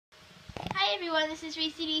everyone, this is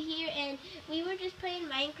Recity here, and we were just playing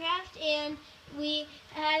Minecraft, and we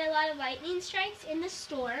had a lot of lightning strikes in the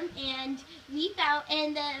storm, and the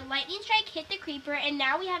lightning strike hit the creeper, and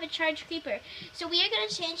now we have a charged creeper. So we are going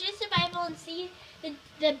to change it to survival and see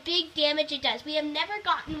the big damage it does. We have never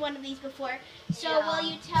gotten one of these before, so will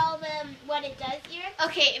you tell them what it does, Eric?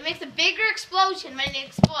 Okay, it makes a bigger explosion when it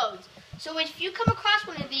explodes. So if you come across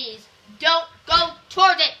one of these, don't go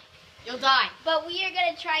towards it. You'll die. But we are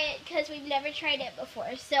going to try it because we've never tried it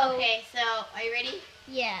before. So okay, so are you ready?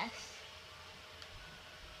 Yes.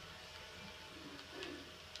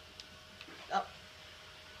 Oh.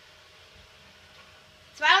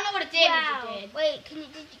 So I don't know what it damage it did. Wait, did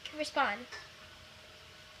you respond?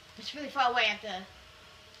 It's really far away. I have to.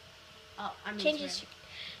 Oh, I'm changes.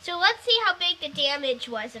 So let's see how big the damage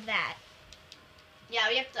was of that. Yeah,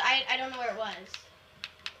 we have to. I don't know where it was.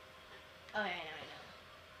 Oh, yeah, I know.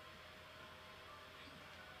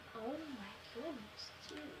 Oh my goodness,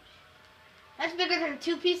 it's huge. That's bigger than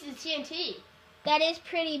 2 pieces of TNT. That is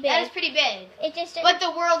pretty big. That is pretty big. It just but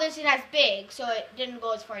the world isn't as big, so it didn't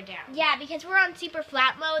go as far down. Yeah, because we're on super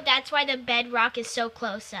flat mode. That's why the bedrock is so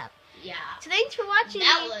close up. Yeah. So thanks for watching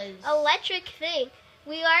the electric thing.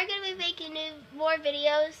 We are going to be making more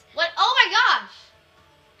videos. What? Oh my gosh!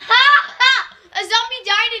 Ha ha! A zombie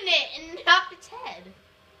died in it and knocked its head.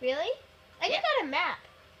 Really? I just got a map.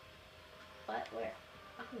 What? Where?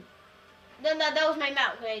 No, that was my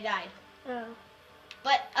mount when I died. Oh.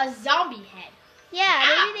 But a zombie head.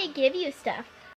 Yeah, maybe they give you stuff.